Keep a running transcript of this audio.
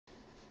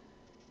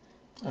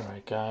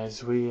Alright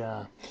guys, we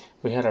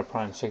had our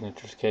Prime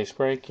Signatures case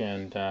break,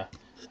 and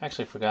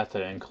actually forgot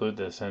to include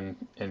this in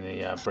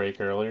the break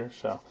earlier.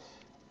 So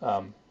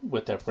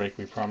with that break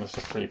we promised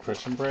a free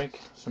Prizm break,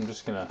 so I'm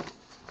just going to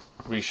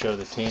re-show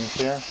the teams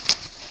here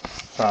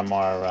from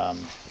our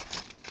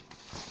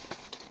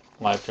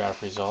live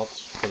draft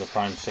results for the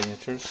Prime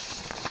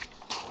Signatures,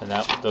 and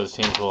those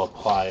teams will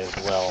apply as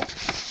well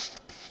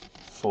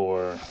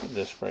for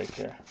this break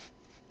here,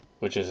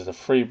 which is the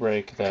free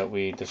break that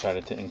we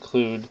decided to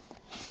include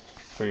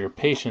for your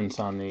patience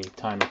on the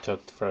time it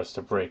took for us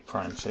to break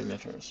Prime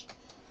Signatures.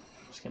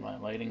 Just get my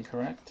lighting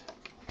correct.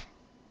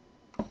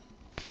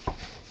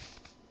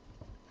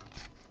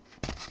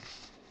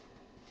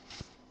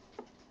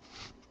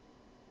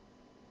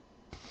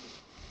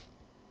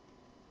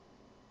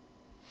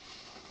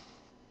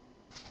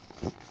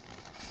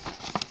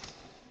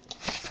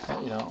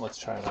 You know, let's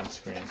try it on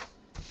screen.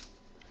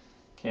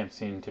 Can't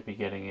seem to be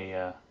getting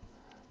a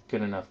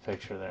good enough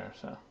picture there,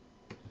 so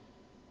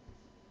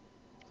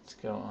let's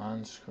go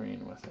on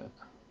screen with it.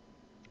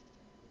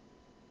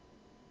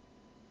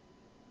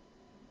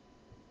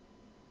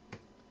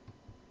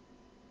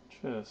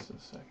 Just a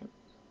second.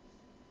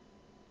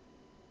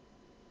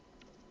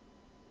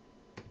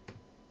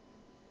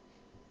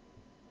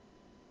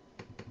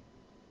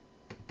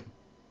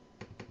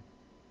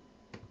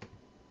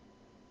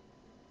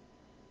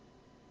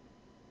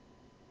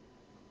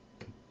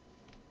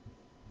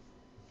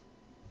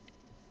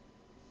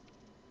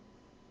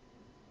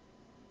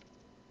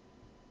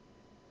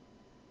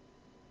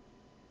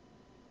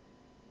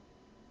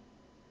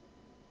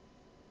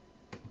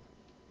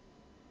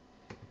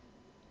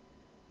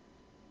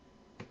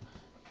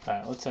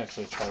 Alright, let's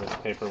actually try this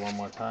paper one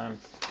more time.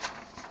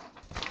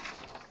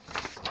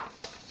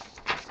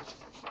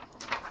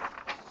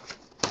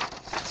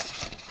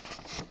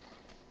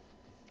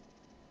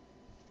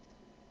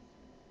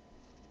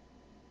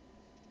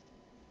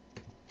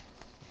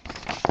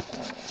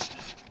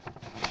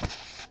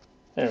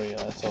 There we go,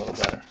 that's a little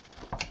better.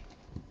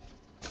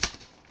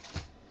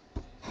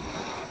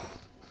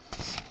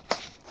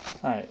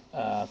 Alright,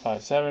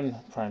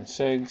 5-7, Prime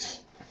Sigs.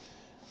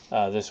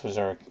 This was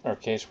our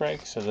case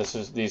break, so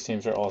these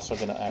teams are also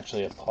going to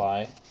actually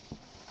apply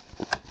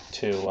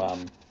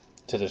to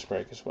this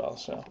break as well.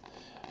 So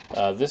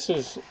this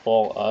is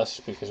all us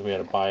because we had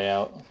to buy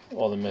out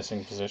all the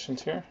missing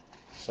positions here.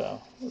 So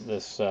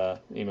this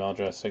email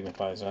address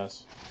signifies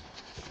us.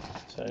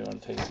 So you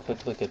want to take a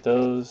quick look at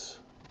those.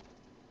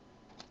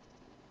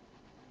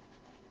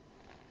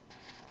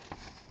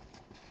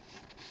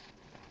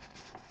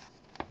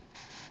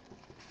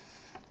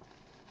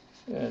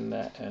 And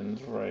that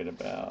ends right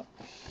about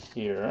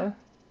here.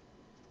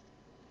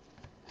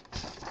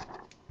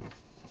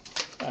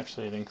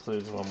 Actually, it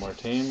includes one more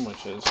team,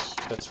 which is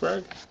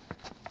Pittsburgh.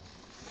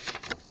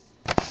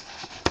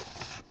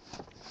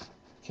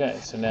 Okay,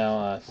 so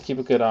now keep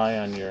a good eye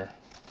on your,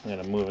 I'm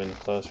going to move in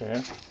closer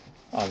here,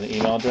 on the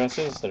email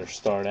addresses that are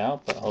starred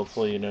out, but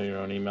hopefully you know your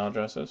own email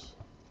addresses.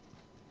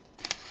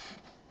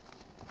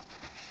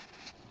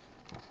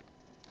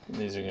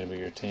 These are going to be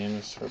your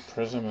teams for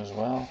Prizm as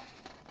well.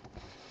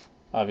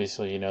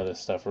 Obviously, you know this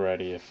stuff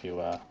already if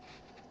you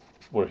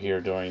were here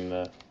during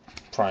the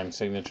Prime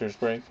Signatures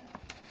break.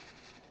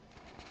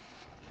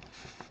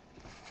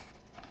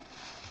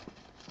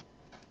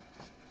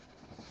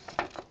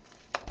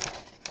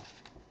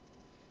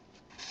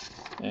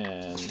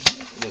 And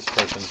this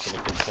person's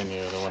going to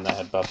continue. The one that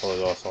had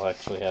Buffalo also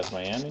actually has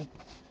Miami.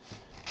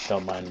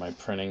 Don't mind my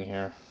printing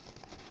here.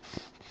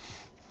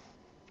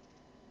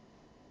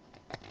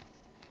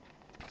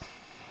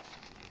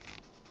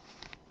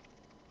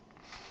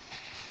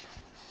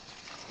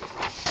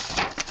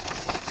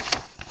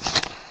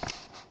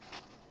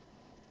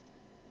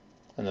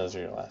 And those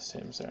are your last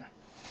teams there.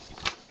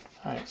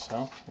 Alright,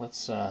 so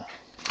let's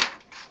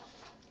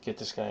get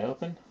this guy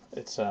open.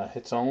 It's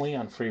hits only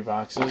on free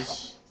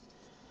boxes.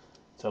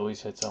 It's always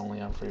hits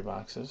only on free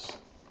boxes.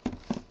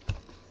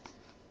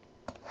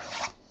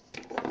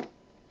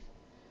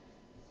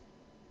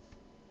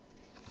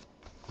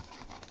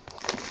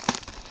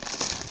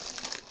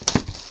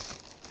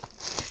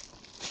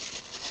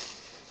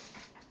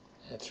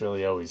 It's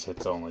really always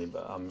hits only,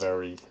 but I'm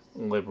very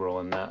liberal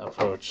in that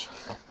approach.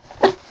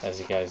 As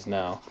you guys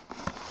know,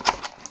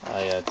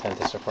 I tend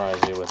to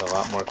surprise you with a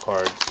lot more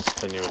cards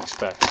than you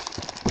expect.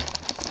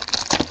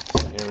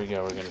 So here we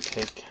go. We're going to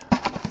take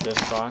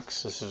this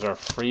box. This is our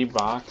free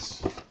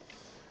box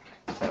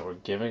that we're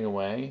giving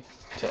away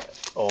to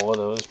all of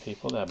those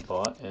people that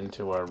bought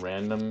into our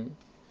random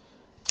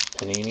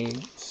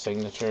Panini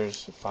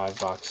Signatures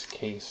 5-box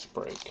case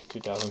break,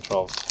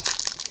 2012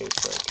 case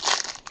break.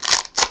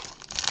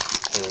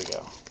 Here we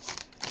go.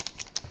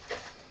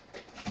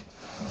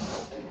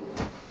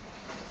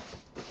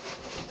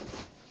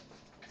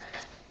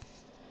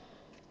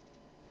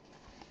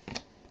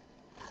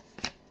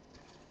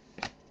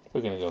 We're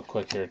going to go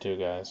quick here too,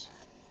 guys.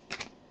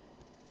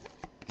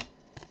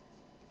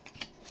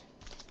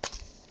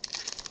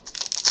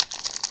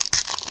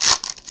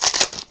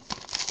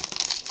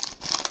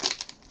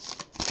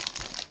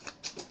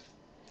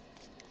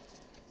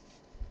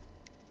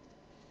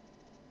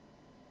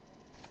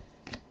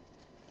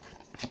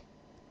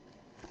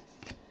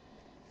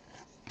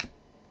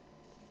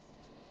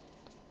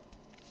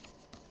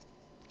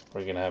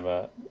 we're going to have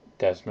a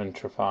Desmond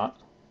Trufant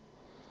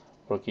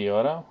rookie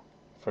auto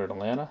for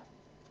Atlanta.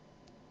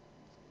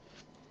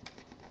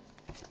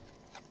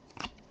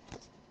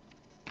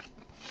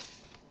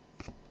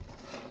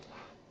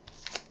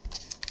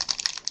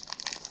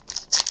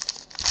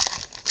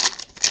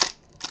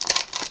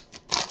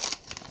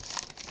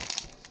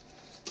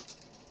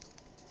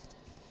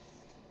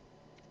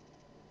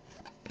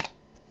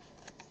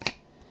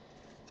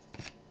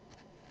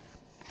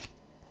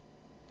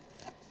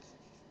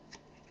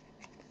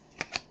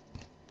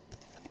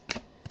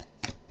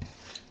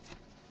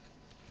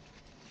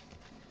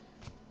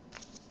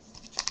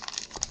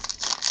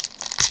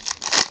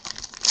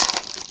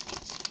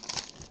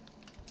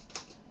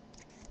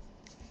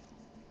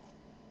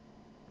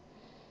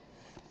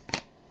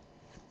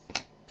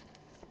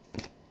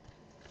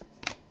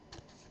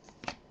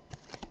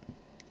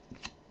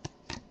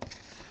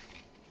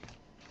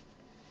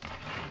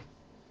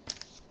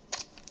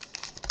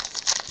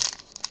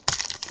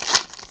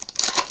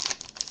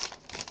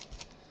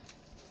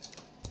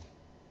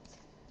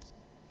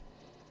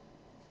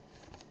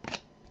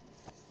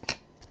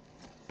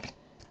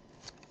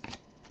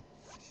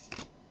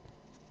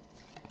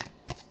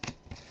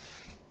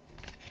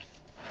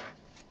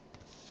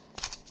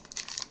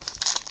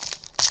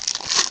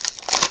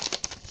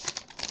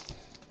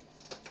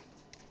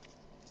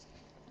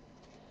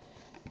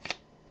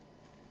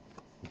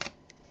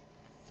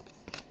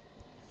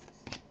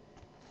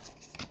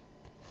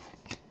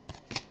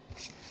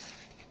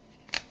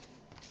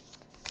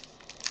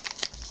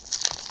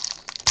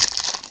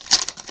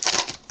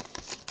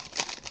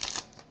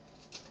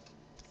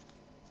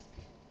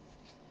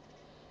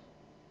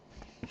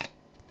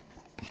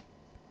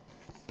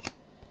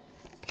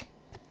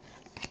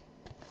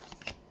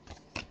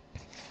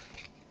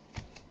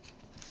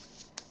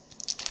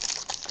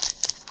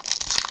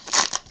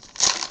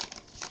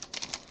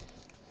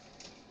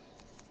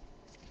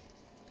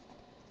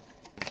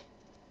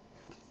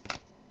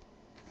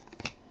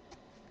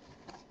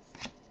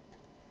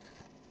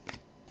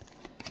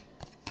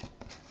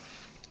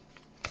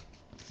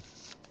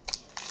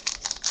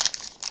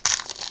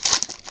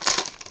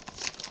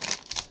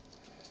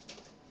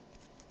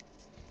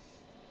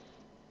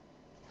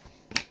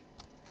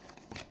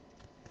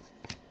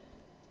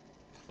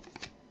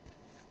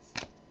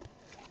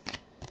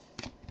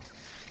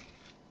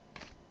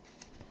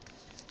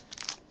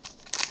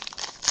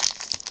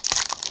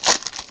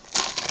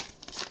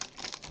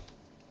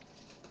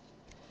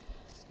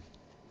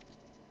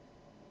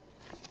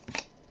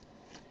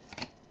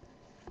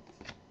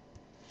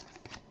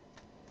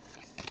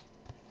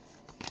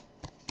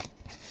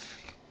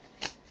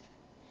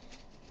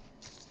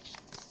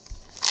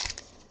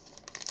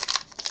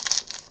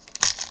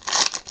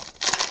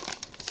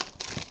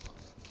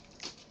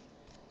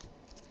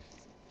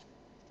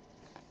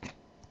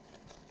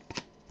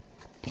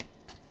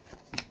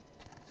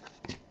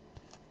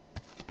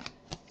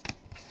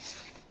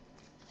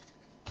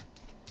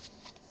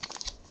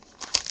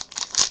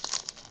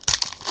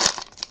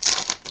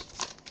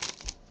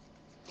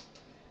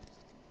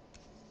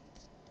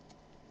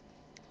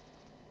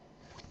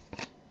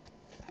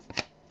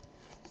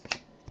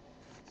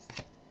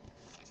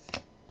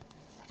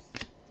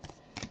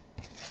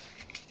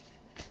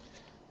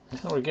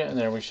 We're getting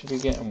there. We should be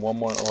getting one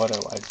more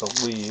auto, I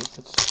believe.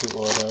 It's 2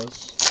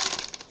 autos,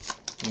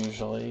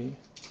 usually,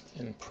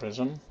 in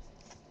Prizm.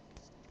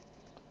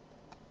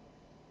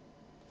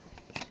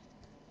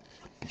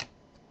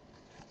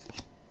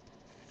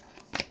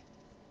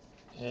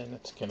 And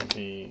it's going to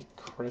be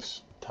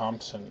Chris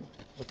Thompson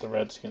with the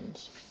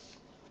Redskins.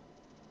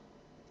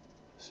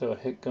 So a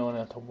hit going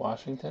out to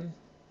Washington.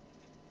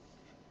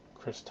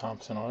 Chris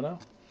Thompson auto.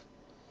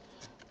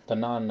 The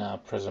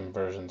non-Prizm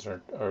versions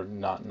are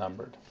not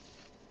numbered.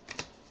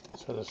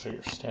 So those are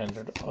your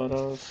standard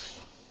autos.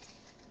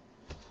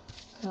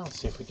 Now let's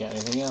see if we get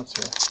anything else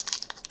here.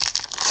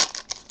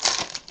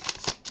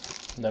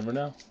 Never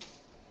know.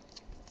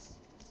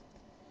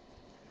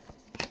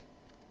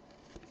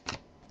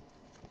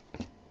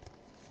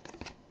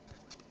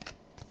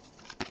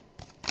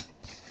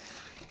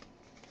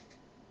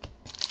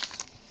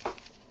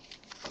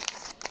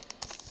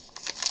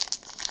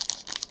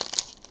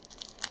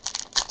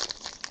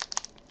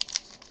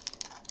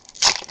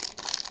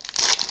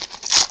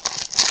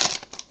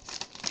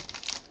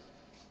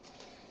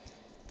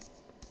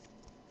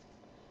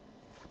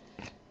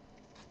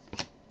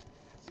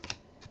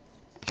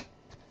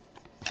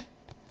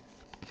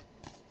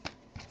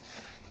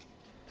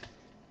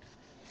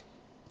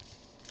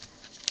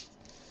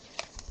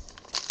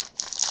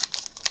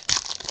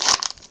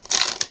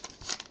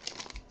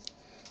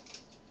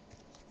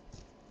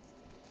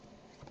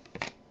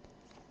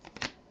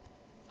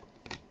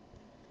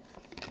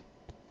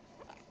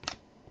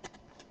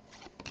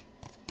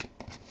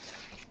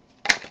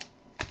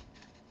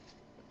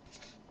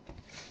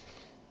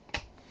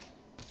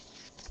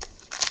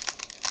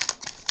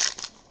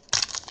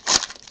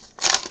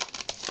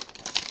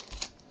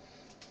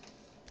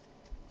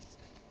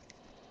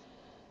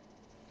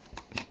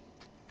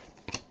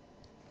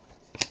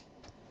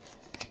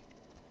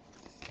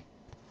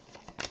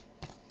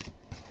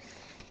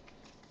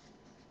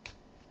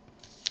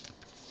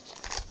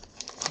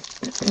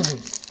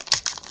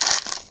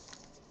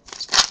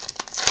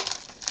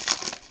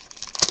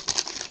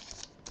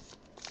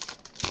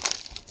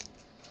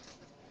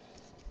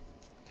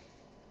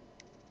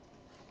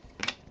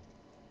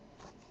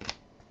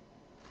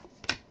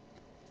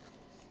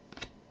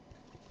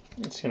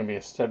 It's going to be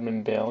a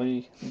Stedman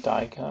Bailey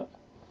die cut,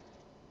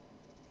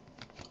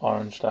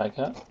 orange die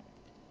cut.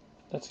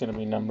 That's going to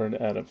be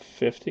numbered out of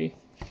 50,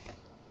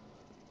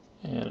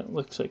 and it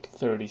looks like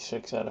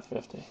 36 out of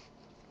 50.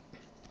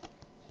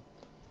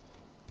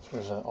 So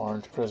there's an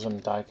orange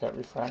Prizm die cut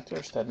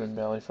refractor, Stedman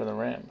Bailey for the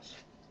Rams.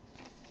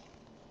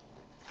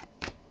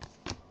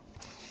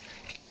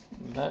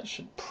 That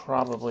should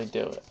probably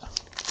do it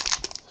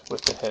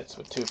with the hits,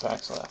 with 2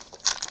 packs left.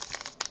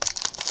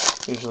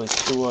 Usually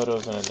 2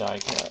 autos and a die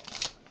cut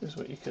is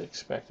what you could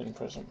expect in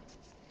Prizm.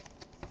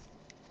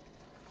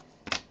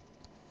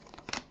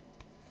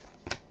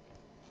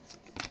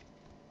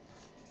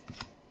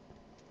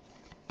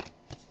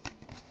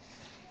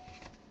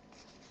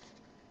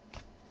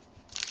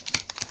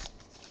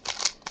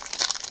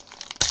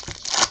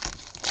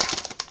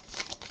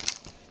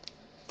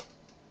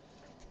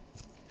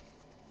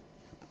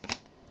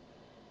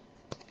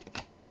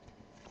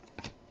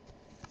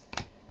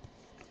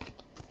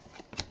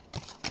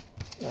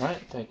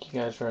 Alright, thank you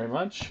guys very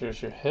much.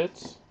 Here's your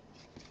hits.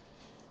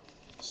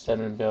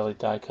 Stedman Bailey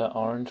die cut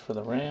orange for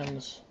the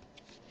Rams.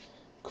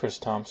 Chris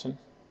Thompson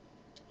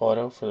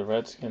auto for the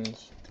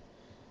Redskins.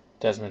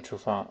 Desmond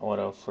Trufant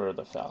auto for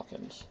the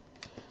Falcons.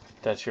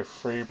 That's your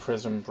free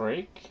Prizm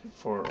break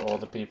for all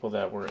the people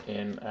that were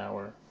in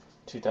our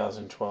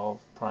 2012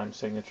 Prime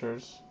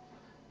Signatures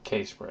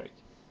case break.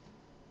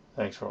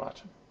 Thanks for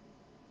watching.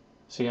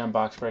 See you on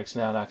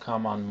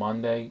BoxBreaksNow.com on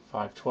Monday,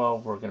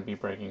 5/12. We're going to be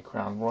breaking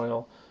Crown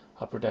Royal,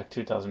 Upper Deck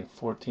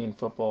 2014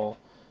 football,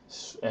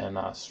 and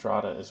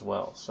Strata as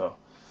well. So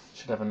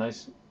should have a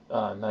nice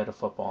night of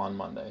football on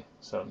Monday.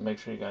 So make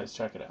sure you guys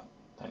check it out.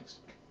 Thanks.